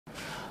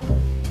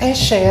Eh,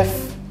 chef,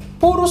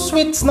 puro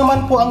sweets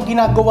naman po ang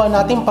ginagawa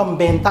natin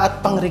pambenta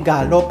at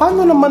pangregalo.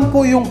 Paano naman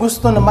po yung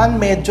gusto naman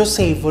medyo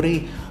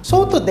savory?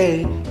 So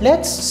today,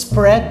 let's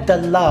spread the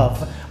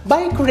love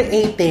by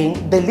creating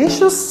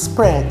delicious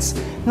spreads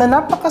na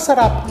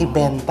napakasarap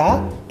ibenta,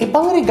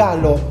 ibang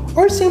regalo,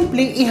 or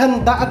simply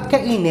ihanda at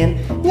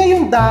kainin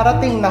ngayong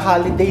darating na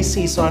holiday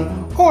season,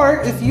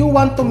 or if you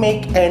want to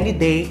make any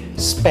day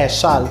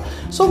special.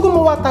 So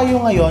gumawa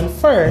tayo ngayon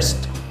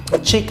first,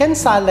 chicken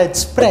salad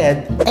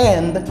spread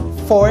and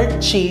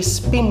 4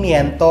 cheese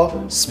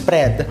pimiento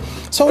spread.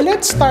 So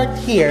let's start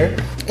here.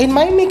 In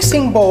my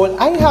mixing bowl,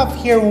 I have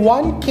here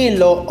 1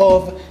 kilo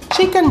of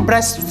chicken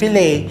breast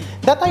fillet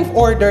that I've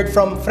ordered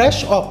from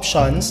Fresh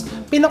Options.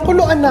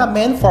 Pinakuluan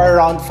namin for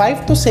around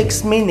 5 to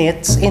 6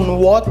 minutes in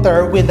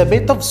water with a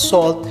bit of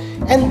salt,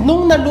 and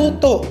nung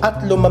naluto at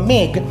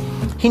lumamig,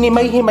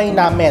 hinimay-himay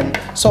namin.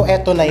 So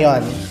eto na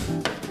yon.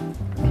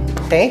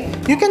 Okay?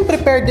 You can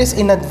prepare this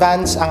in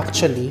advance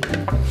actually.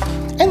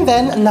 And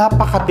then,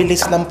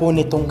 napakabilis lang po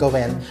nitong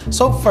gawin.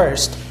 So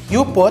first,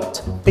 you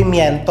put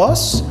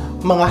pimientos,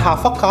 mga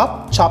half a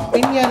cup, chopped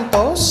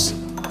pimientos,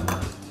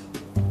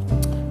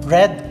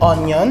 red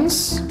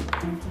onions.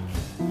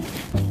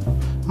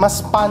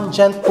 Mas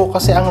pungent po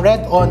kasi ang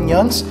red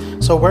onions.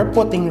 So we're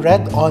putting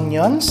red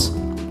onions,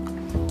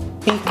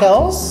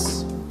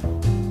 pickles,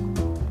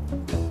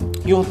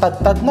 yung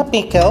tad-tad na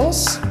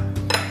pickles.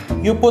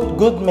 You put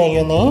good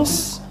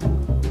mayonnaise,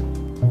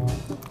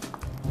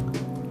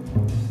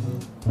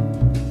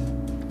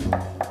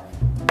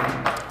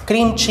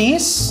 cream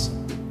cheese.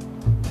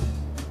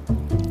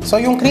 So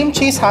yung cream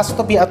cheese has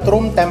to be at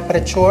room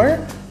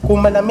temperature.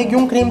 Kung malamig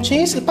yung cream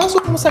cheese,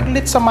 ipasok mo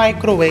saglit sa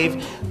microwave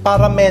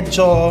para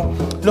medyo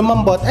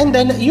lumambot. And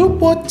then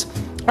you put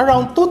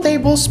around 2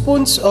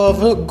 tablespoons of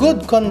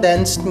good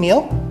condensed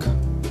milk.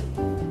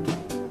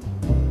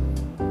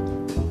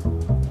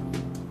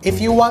 If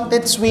you want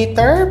it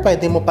sweeter,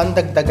 pwede mo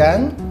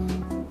pandagdagan.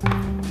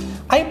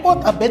 I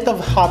put a bit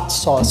of hot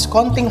sauce,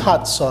 konting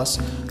hot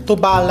sauce to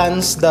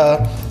balance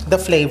the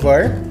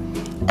flavor.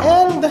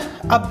 And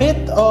a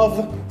bit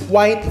of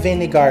white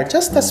vinegar,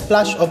 just a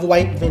splash of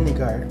white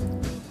vinegar.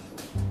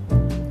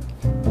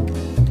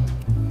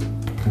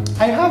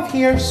 I have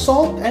here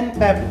salt and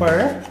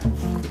pepper.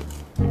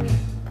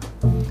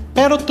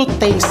 Pero to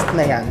taste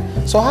na yan.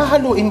 So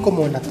hahaluin ko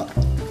muna to.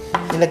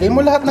 Ilagay mo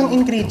lahat ng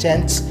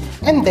ingredients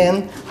and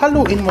then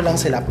haluin mo lang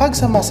sila.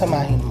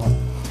 Pagsama-samahin mo.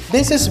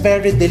 This is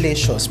very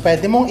delicious.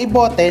 Pwede mong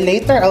ibote.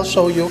 Later, I'll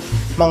show you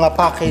mga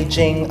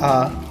packaging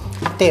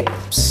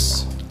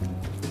tips.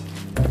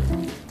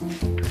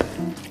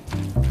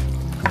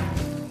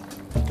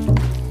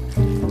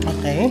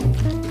 Okay.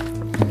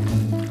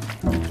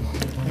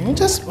 You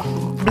just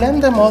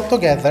blend them all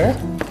together.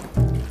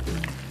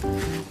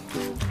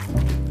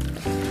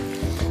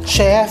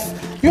 Chef,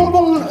 yung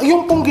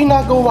pong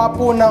ginagawa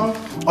po ng,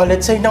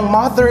 let's say, ng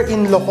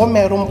mother-in-law ko,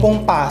 meron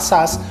pong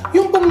pasas.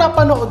 Yung pong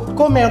napanood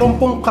ko,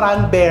 meron pong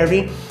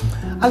cranberry.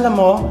 Alam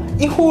mo,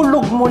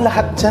 ihulog mo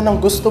lahat dyan ang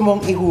gusto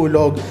mong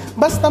ihulog.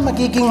 Basta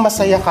magiging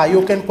masaya ka.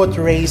 You can put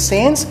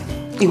raisins,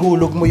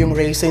 ihulog mo yung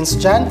raisins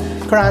dyan.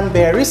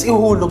 Cranberries,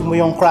 ihulog mo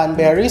yung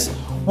cranberries.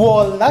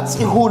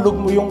 Walnuts, ihulog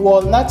mo yung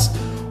walnuts.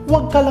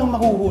 Huwag ka lang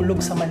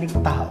mahuhulog sa maling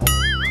tao.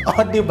 O,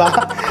 diba?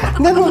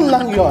 Ganun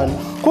lang yon.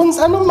 Kung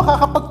anong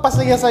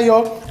makakapagpasaya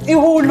sa'yo,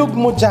 ihulog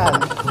mo dyan.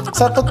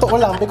 Sa totoo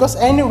lang. Because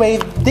anyway,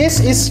 this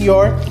is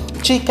your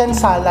chicken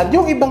salad.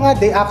 Yung iba nga,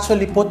 they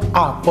actually put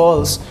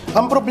apples.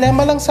 Ang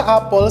problema lang sa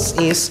apples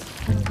is,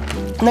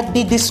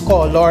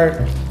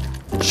 nagdi-discolor.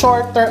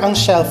 Shorter ang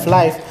shelf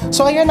life.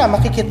 So, ayan na,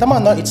 makikita mo,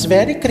 no? It's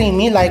very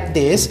creamy like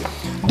this.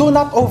 Do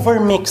not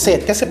overmix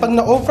it. Kasi pag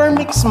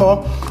na-overmix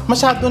mo,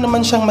 masyado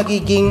naman siyang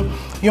magiging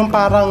yung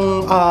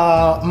parang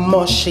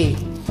mushy.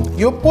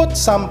 You put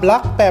some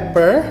black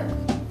pepper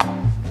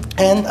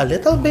and a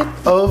little bit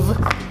of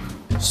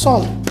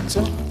salt.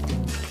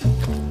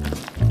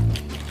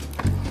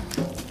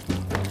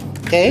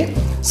 Okay?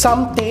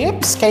 Some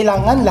tips,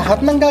 kailangan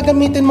lahat ng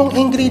gagamitin mong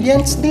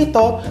ingredients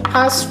dito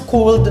has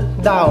cooled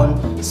down.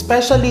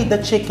 Especially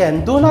the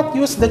chicken. Do not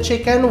use the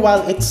chicken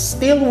while it's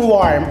still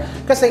warm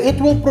kasi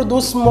it will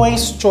produce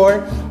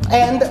moisture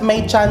and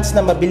may chance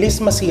na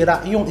mabilis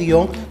masira yung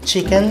iyong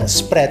chicken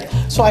spread.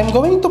 So I'm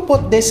going to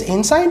put this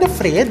inside the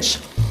fridge.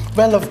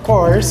 Well, of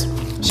course,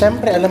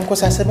 syempre alam ko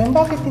sasabihin,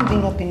 bakit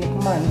hindi nga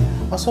tinikman?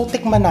 So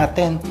tikman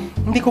natin.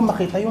 Hindi ko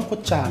makita yung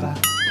kutsara.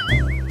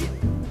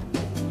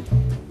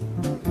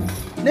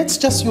 Let's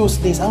just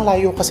use this. Ang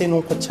layo kasi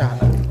nung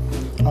kutsara.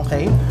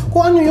 Okay?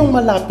 Kung ano yung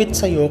malapit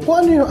sa'yo,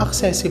 kung ano yung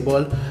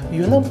accessible,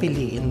 yun ang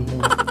piliin mo.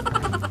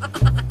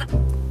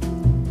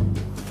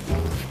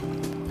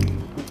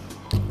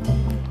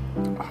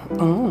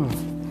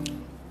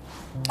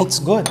 It's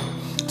good.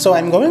 So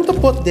I'm going to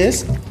put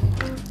this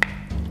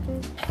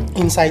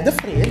inside the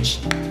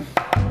fridge.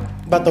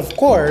 But of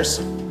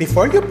course,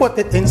 before you put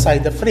it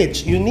inside the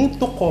fridge, you need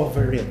to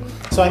cover it.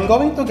 So I'm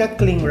going to get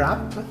cling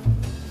wrap.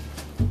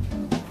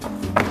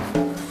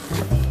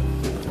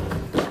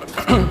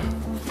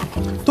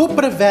 To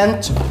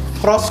prevent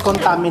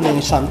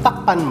cross-contamination.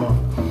 Takpan mo.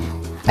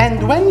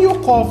 And when you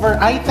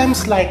cover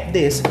items like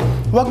this,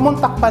 huwag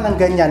mong takpan ng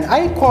ganyan.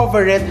 I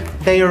cover it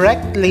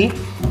directly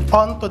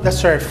onto the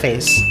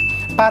surface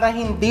para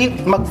hindi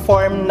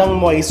mag-form ng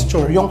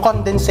moisture. Yung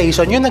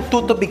condensation, yung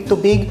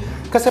nagtutubig-tubig.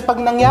 Kasi pag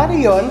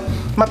nangyari yon,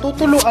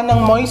 matutuluan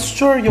ng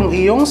moisture yung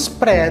iyong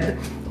spread,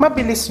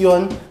 mabilis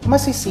yon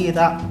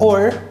masisira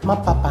or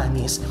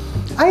mapapanis.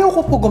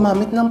 Ayoko po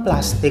gumamit ng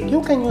plastic.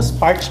 You can use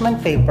parchment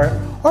paper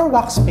or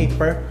wax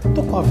paper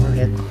to cover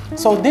it.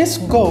 So this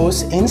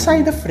goes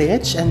inside the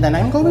fridge and then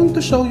I'm going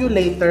to show you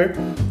later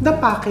the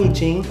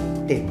packaging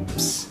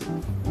tips.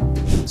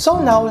 So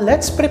now,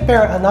 let's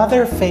prepare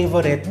another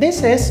favorite.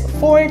 This is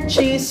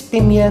 4-cheese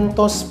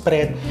pimiento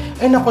spread.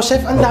 Ay nako,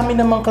 chef, ang dami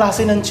namang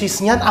klase ng cheese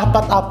niyan.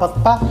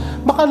 4-4 pa.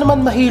 Baka naman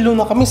mahilo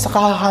na kami sa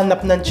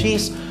kahahanap ng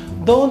cheese.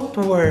 Don't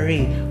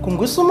worry. Kung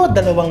gusto mo,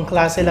 2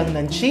 klase lang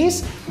ng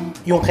cheese.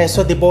 Yung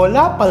queso de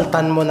bola,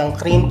 paltan mo ng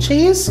cream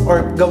cheese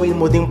or gawin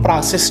mo ding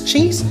processed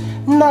cheese,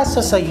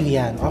 nasa sayo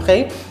yan,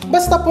 okay?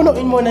 Basta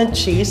punuin mo ng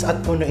cheese at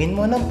punuin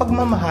mo ng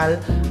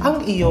pagmamahal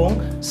ang iyong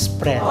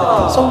spread.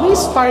 So we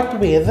start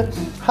with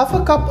half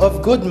a cup of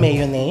good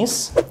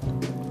mayonnaise.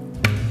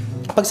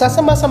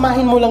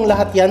 Pagsasama-samahin mo lang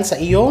lahat yan sa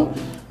iyong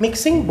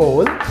mixing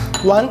bowl.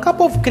 1 cup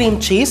of cream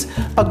cheese.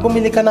 Pag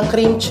bumili ka ng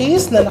cream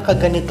cheese na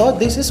nakaganito,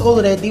 this is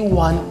already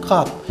 1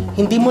 cup.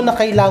 Hindi mo na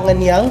kailangan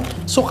yang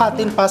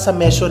sukatin pa sa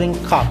measuring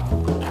cup.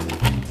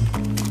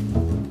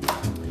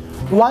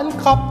 1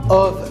 cup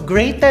of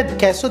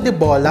grated queso de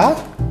bola.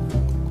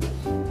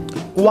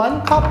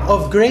 1 cup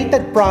of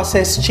grated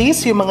processed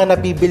cheese, yung mga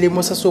nabibili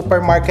mo sa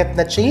supermarket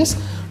na cheese.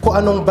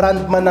 Kung anong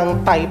brand man ang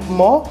type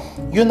mo,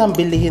 yun ang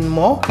bilihin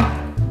mo.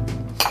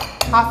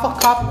 Half a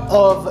cup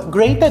of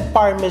grated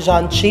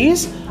parmesan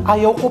cheese.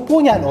 Ayaw ko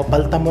po niyan. O,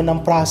 palta mo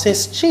ng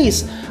processed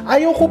cheese.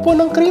 Ayaw ko po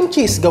ng cream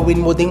cheese.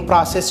 Gawin mo ding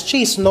processed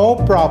cheese. No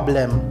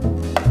problem.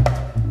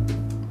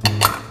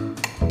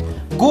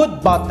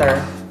 Good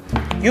butter.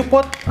 You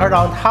put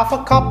around half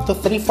a cup to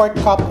 3/4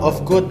 cup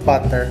of good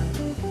butter.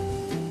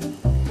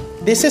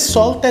 This is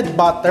salted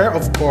butter,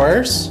 of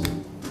course,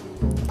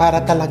 para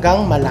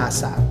talagang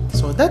malasa.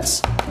 So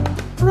that's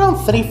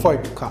around 3/4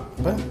 cup.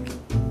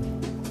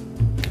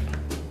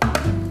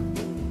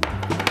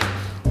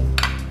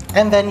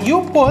 And then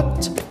you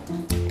put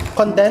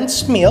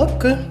condensed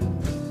milk,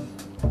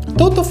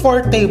 2 to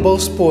 4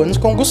 tablespoons.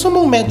 Kung gusto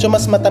mong medyo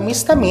mas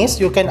matamis-tamis,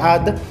 you can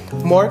add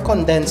more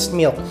condensed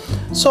milk.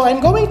 So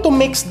I'm going to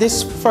mix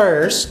this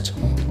first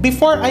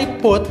before I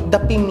put the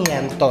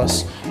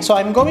pimientos. So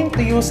I'm going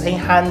to use a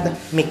hand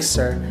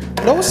mixer.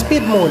 Low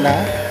speed muna.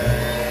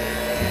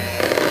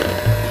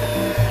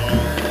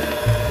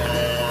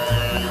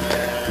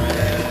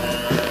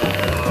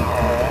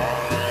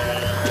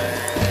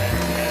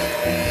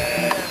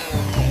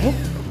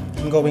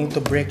 Going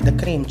to break the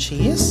cream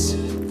cheese.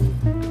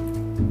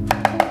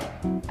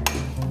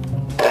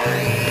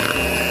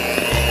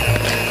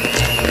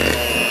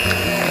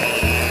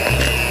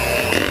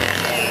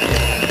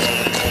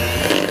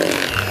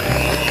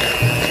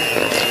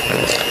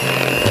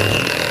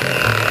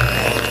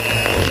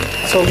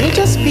 So you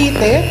just beat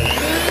it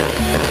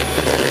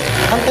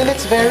until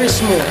it's very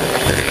smooth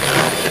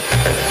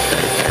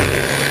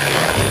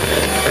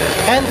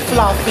and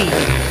fluffy.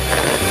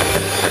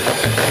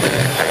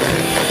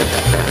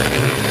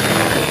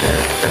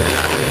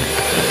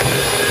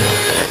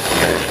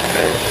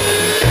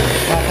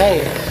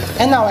 Okay,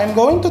 and now I'm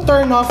going to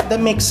turn off the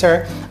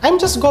mixer.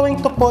 I'm just going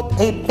to put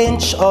a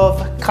pinch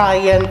of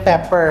cayenne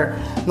pepper.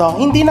 No,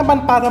 hindi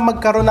naman para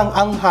magkaroon ng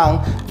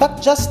anghang, but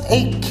just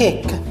a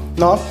kick.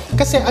 No?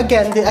 Kasi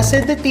again, the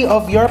acidity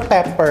of your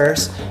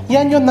peppers,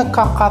 yan yung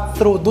nagka-cut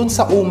through dun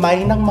sa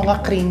umay ng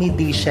mga creamy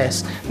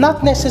dishes.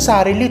 Not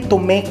necessarily to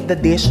make the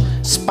dish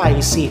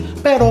spicy,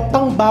 pero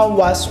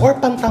pangbawas or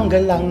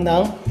pantanggal lang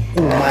ng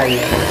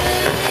umay.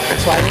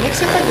 So I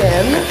mix it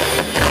again.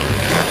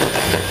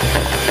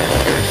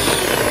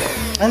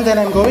 And then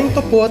I'm going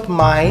to put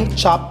my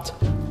chopped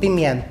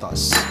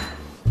pimientos.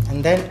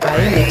 And then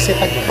I mix it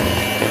again.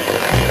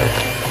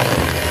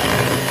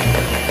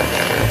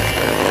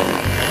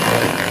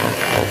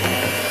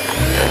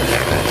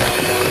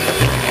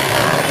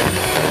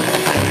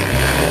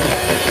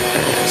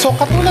 So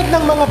katulad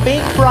ng mga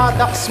baked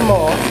products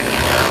mo,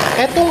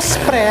 etong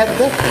spread,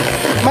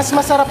 mas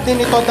masarap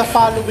din ito the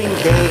following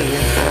day.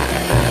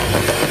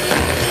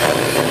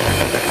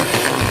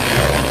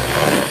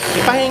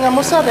 Ipahinga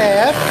mo sa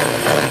ref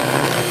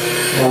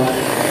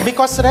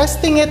because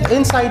resting it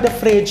inside the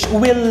fridge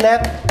will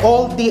let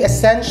all the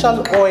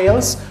essential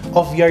oils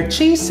of your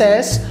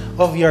cheeses,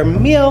 of your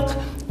milk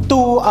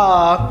to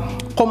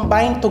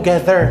combine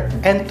together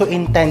and to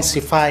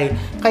intensify.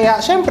 Kaya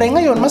syempre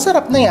ngayon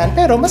masarap na yan,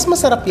 pero mas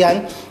masarap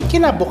yan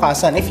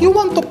kinabukasan. If you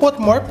want to put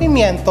more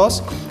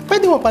pimientos,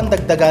 pwede mo pang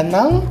dagdagan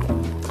ng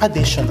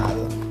additional.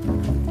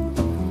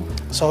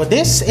 So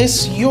this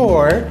is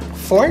your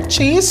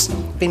 4-cheese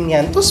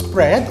pimiento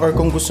spread, or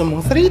kung gusto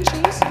mong 3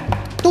 cheese,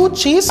 2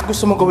 cheese,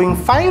 gusto mo gawing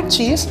 5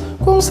 cheese,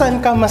 kung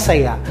saan ka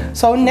masaya.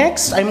 So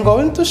next, I'm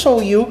going to show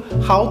you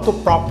how to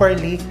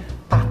properly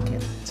pack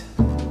it.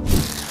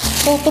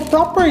 So to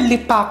properly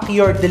pack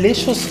your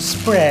delicious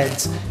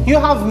spreads, you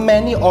have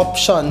many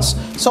options.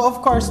 So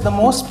of course, the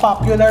most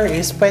popular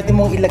is pwede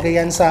mong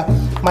ilagay yan sa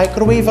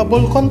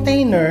microwavable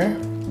container.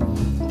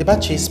 Diba?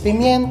 Cheese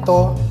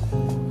pimiento.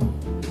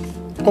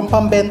 Kung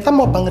pambenta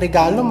mo, pang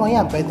regalo mo,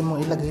 yan, pwede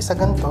mong ilagay sa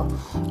ganito.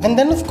 And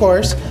then of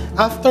course,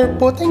 after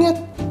putting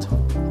it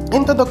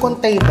into the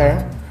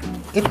container,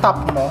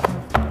 itap mo.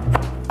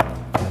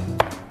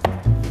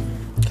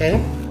 Okay?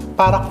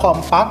 Para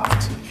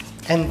compact.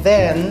 And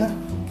then,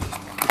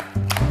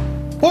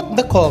 put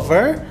the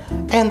cover,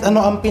 and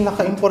ano ang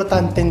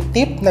pinaka-importanteng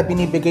tip na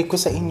binibigay ko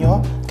sa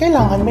inyo?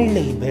 Kailangan may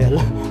label.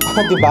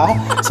 Diba?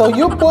 So,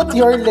 you put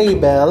your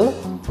label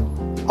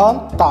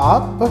on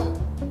top.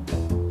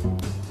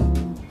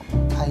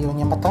 Ayaw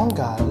niya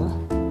matanggal.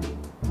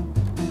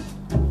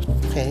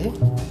 Okay.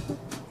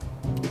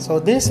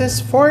 So, this is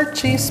for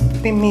cheese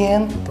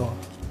pimiento.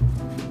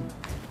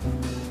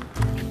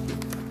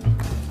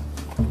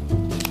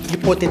 You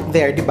put it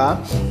there,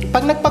 diba?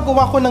 Pag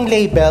nagpagawa ko ng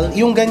label,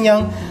 yung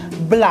ganyang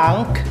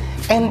blank,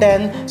 and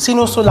then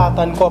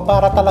sinusulatan ko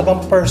para talagang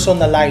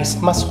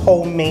personalized, mas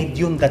homemade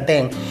yung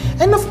dating.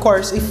 And of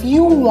course, if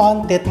you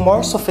want it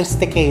more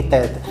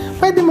sophisticated,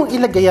 pwede mong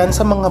ilagay yan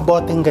sa mga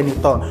boteng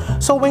ganito.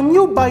 So when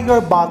you buy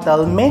your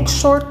bottle, make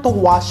sure to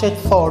wash it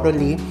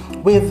thoroughly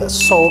with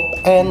soap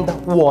and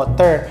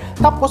water.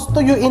 Tapos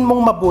tuyuin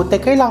mong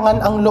mabuti. Kailangan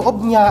ang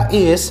loob niya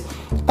is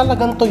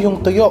talagang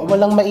tuyong-tuyo.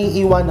 Walang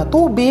maiiwan na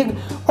tubig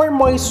or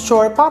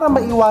moisture para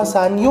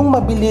maiwasan yung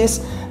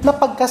mabilis na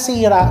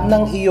pagkasira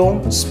ng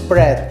iyong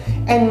spread.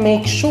 And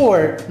make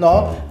sure,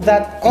 no,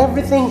 that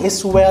everything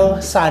is well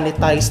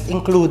sanitized,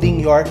 including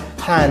your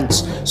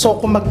hands.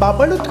 So kung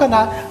magbabalot ka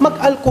na,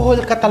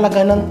 mag-alcohol ka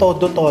talaga ng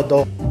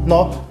todo-todo,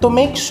 no, to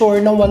make sure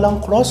na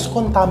walang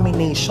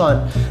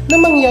cross-contamination na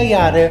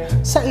mangyayari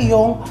sa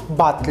iyong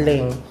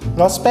bottling.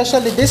 No,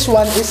 especially this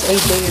one is a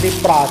dairy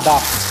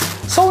product.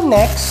 So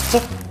next,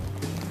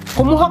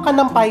 kumuha ka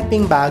ng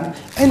piping bag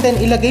and then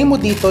ilagay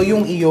mo dito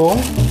yung iyong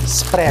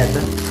spread.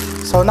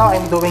 So now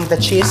I'm doing the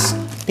cheese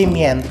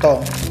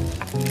pimiento.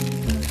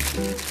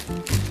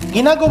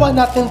 Ginagawa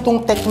natin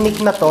tong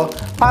technique na to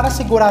para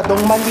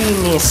siguradong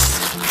malinis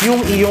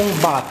yung iyong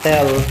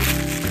bottle.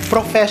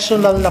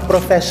 Professional na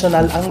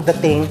professional ang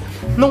dating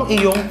nung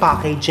iyong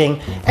packaging.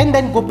 And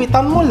then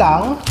gupitan mo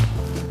lang,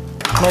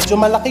 medyo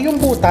malaki yung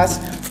butas,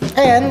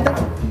 and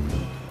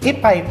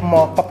i-pipe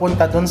mo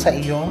papunta dun sa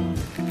iyong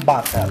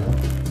bottle.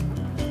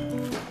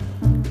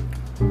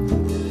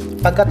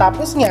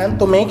 Pagkatapos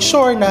niyan, to make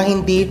sure na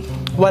hindi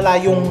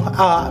wala yung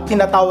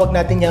tinatawag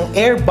natin yung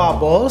air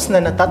bubbles na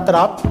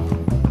natatrap,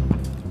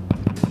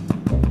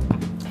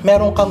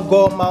 meron kang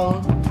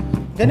gomang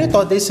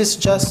ganito. This is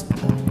just,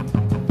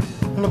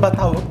 ano ba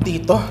tawag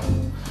dito?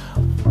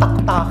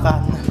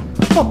 Taktakan.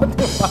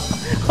 Diba?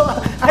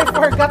 I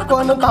forgot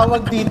kung anong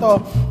tawag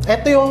dito.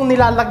 Ito yung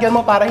nilalagyan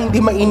mo para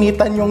hindi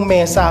mainitan yung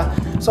mesa.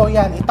 So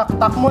yan,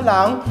 itaktak mo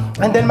lang,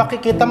 and then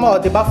makikita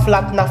mo, di ba,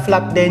 flat na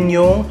flat din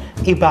yung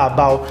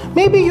ibabaw.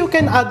 Maybe you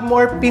can add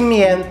more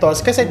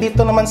pimientos kasi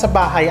dito naman sa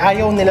bahay,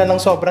 ayaw nila ng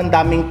sobrang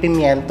daming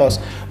pimientos.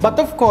 But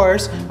of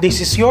course,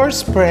 this is your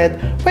spread,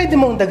 pwede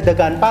mong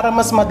dagdagan para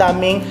mas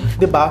madaming,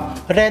 di ba,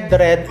 red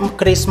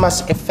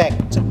Christmas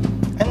effect.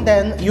 And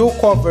then, you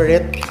cover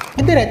it,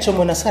 idiretso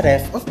mo na sa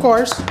ref. Of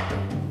course,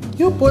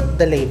 you put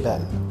the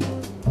label.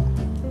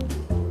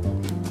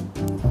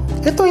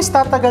 Ito is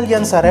tatagal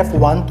yan sa ref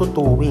 1 to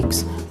 2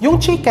 weeks. Yung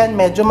chicken,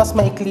 medyo mas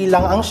maikli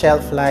lang ang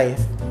shelf life.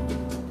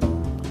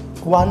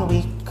 1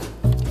 week.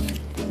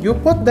 You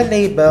put the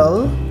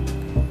label,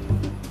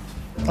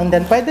 and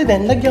then pwede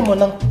din lagyan mo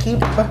ng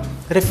keep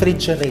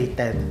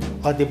refrigerated.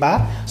 O,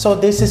 diba? So,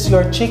 this is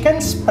your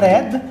chicken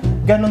spread.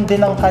 Ganon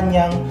din ang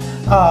kanyang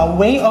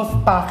way of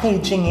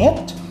packaging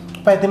it.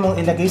 Pwede mong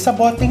ilagay sa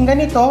boteng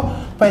ganito,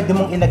 pwede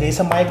mong ilagay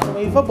sa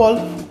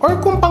microwavable, or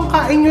kung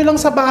pangkain nyo lang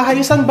sa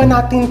bahay, saan ba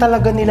natin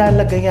talaga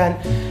nilalagay yan?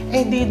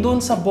 Eh di dun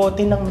sa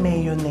bote ng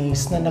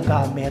mayonnaise na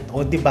nagamit.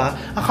 O diba?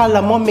 Akala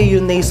mo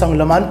mayonnaise ang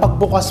laman,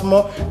 pagbukas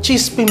mo,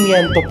 cheese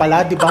pimiento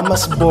pala, diba?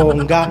 Mas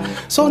bongga.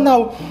 So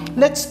now,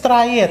 let's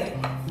try it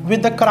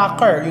with the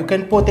cracker. You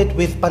can put it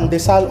with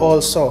pandesal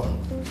also.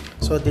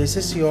 So this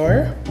is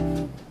your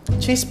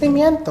cheese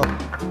pimiento.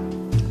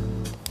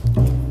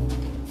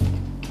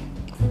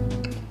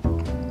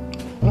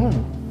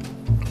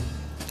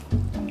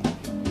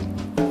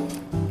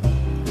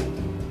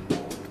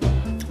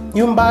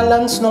 Yung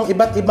balance ng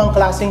iba't ibang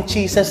klaseng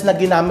cheeses na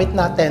ginamit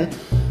natin,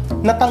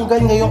 natanggal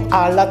niya yung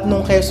alat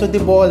ng queso de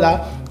bola,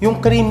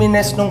 yung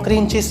creaminess ng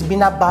cream cheese,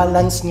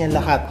 binabalance niya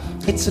lahat.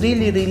 It's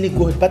really, really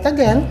good. But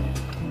again,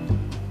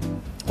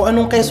 kung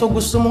anong queso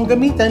gusto mong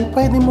gamitin,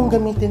 pwede mong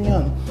gamitin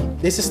yon.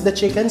 This is the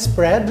chicken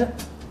spread.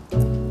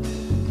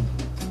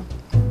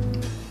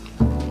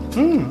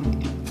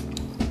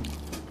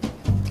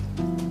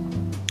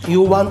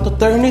 You want to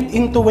turn it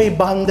into a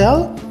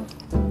bundle?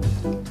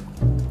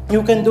 You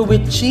can do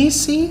with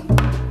cheesy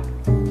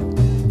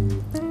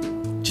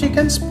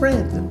chicken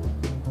spread.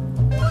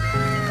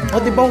 O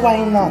diba,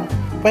 why not?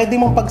 Pwede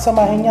mong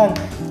pagsamahin yan.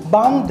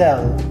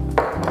 Bundle.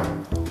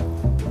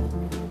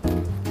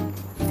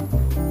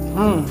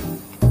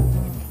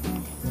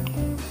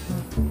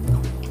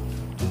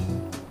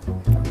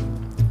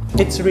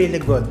 It's really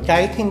good.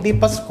 Kahit hindi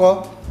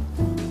Pasko,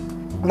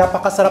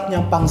 napakasarap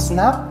niyang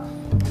pang-snack,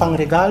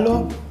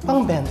 pang-regalo,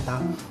 pang-benta.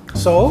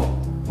 So,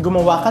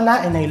 gumawa ka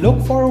na and I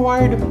look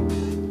forward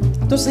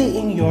to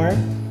seeing your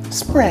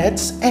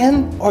spreads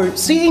or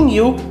seeing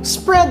you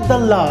spread the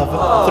love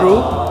through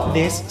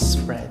these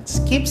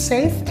spreads. Keep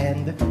safe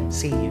and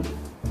see you.